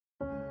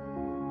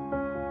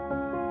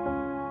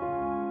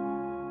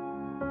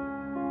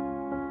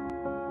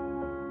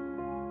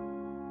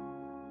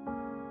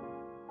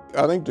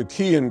I think the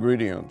key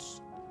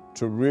ingredients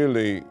to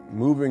really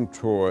moving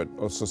toward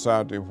a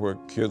society where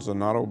kids are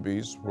not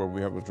obese, where we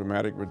have a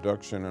dramatic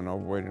reduction in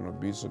overweight and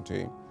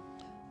obesity,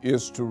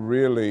 is to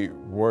really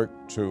work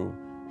to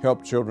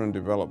help children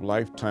develop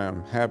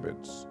lifetime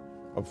habits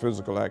of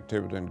physical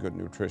activity and good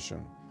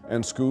nutrition.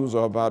 And schools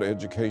are about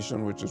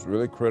education, which is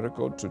really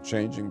critical to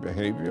changing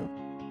behavior.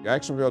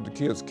 Action for Healthy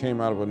Kids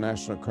came out of a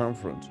national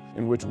conference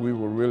in which we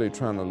were really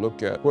trying to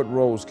look at what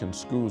roles can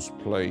schools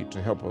play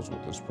to help us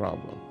with this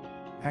problem.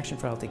 Action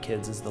for Healthy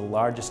Kids is the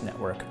largest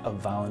network of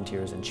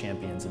volunteers and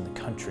champions in the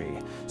country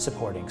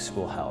supporting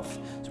school health.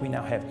 So we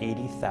now have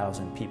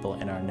 80,000 people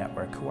in our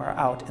network who are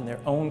out in their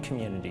own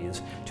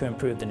communities to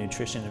improve the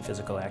nutrition and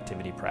physical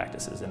activity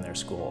practices in their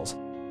schools.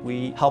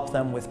 We help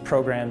them with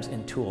programs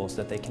and tools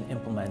that they can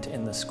implement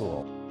in the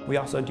school. We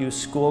also do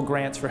school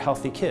grants for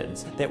healthy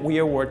kids that we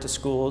award to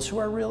schools who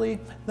are really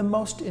the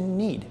most in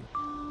need.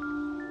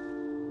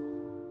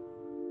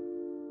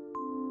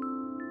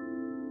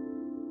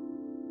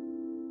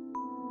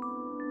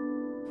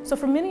 So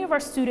for many of our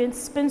students,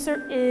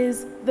 Spencer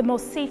is the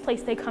most safe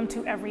place they come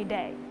to every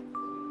day.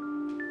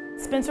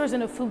 Spencer is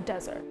in a food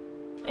desert.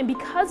 And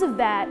because of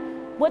that,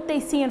 what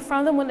they see in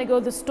front of them when they go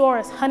to the store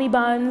is honey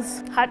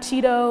buns, hot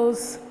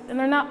Cheetos, and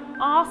they're not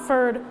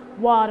offered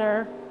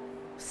water,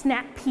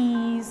 snap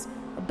peas,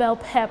 a bell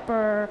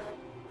pepper.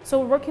 So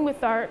we're working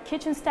with our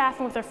kitchen staff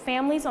and with our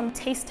families on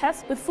taste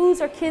tests with foods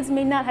our kids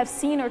may not have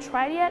seen or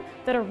tried yet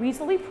that are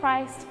reasonably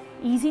priced,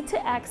 easy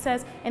to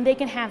access, and they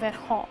can have at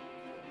home.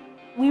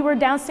 We were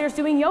downstairs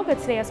doing yoga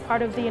today as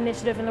part of the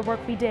initiative and the work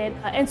we did.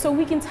 And so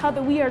we can tell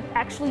that we are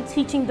actually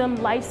teaching them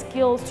life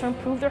skills to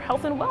improve their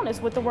health and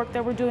wellness with the work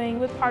that we're doing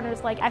with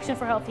partners like Action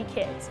for Healthy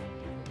Kids.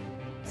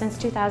 Since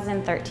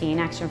 2013,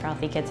 Action for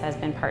Healthy Kids has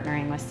been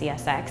partnering with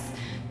CSX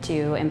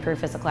to improve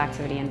physical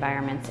activity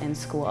environments in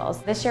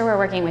schools. This year we're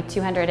working with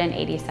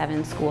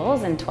 287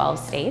 schools in 12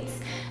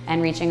 states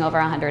and reaching over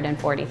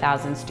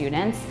 140,000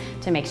 students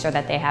to make sure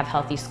that they have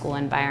healthy school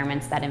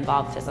environments that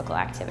involve physical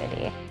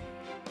activity.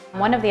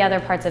 One of the other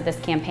parts of this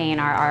campaign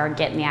are our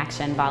Get in the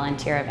Action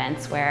volunteer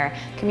events where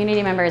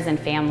community members and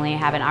family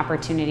have an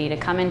opportunity to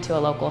come into a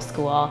local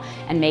school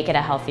and make it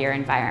a healthier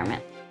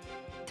environment.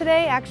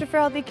 Today, Action for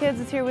Healthy Kids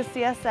is here with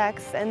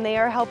CSX and they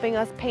are helping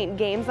us paint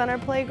games on our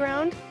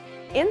playground.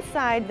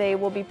 Inside, they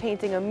will be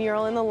painting a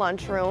mural in the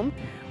lunchroom,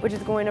 which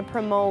is going to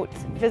promote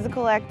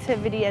physical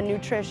activity and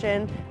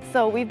nutrition.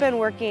 So we've been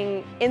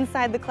working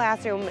inside the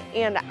classroom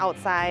and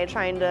outside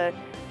trying to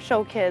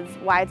show kids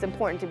why it's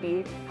important to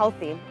be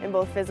healthy in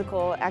both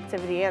physical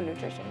activity and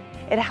nutrition.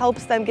 It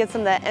helps them get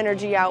some of that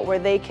energy out where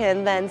they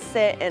can then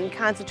sit and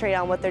concentrate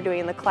on what they're doing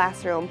in the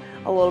classroom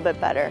a little bit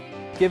better.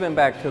 Giving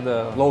back to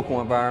the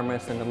local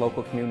environments and the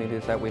local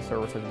communities that we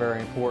service is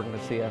very important to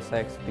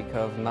CSX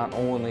because not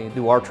only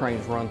do our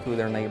trains run through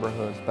their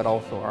neighborhoods, but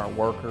also our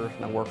workers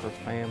and our workers'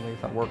 families,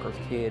 our workers'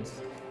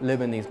 kids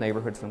live in these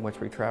neighborhoods in which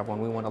we travel,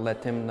 and we want to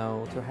let them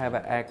know to have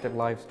an active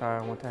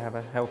lifestyle and to have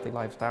a healthy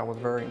lifestyle is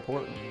very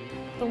important.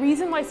 The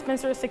reason why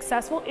Spencer is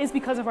successful is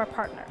because of our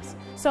partners.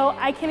 So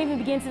I can't even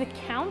begin to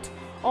count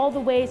all the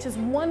ways just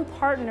one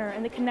partner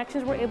and the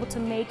connections we're able to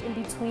make in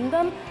between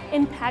them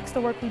impacts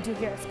the work we do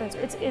here at Spencer.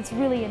 It's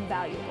really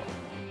invaluable.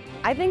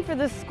 I think for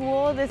the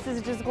school, this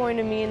is just going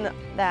to mean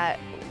that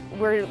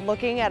we're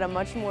looking at a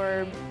much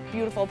more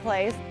beautiful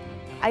place.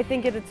 I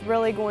think it's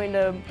really going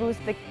to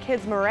boost the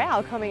kids'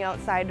 morale coming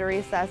outside to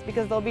recess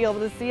because they'll be able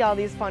to see all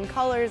these fun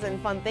colors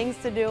and fun things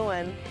to do,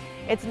 and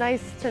it's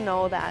nice to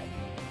know that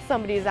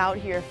somebody's out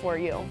here for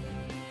you.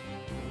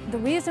 The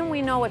reason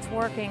we know it's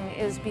working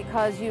is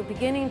because you're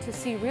beginning to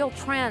see real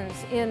trends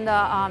in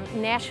the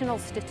national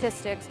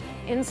statistics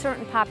in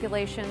certain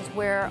populations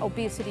where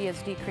obesity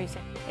is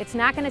decreasing. It's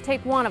not going to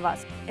take one of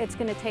us, it's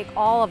going to take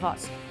all of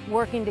us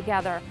working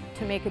together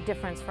to make a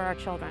difference for our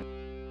children.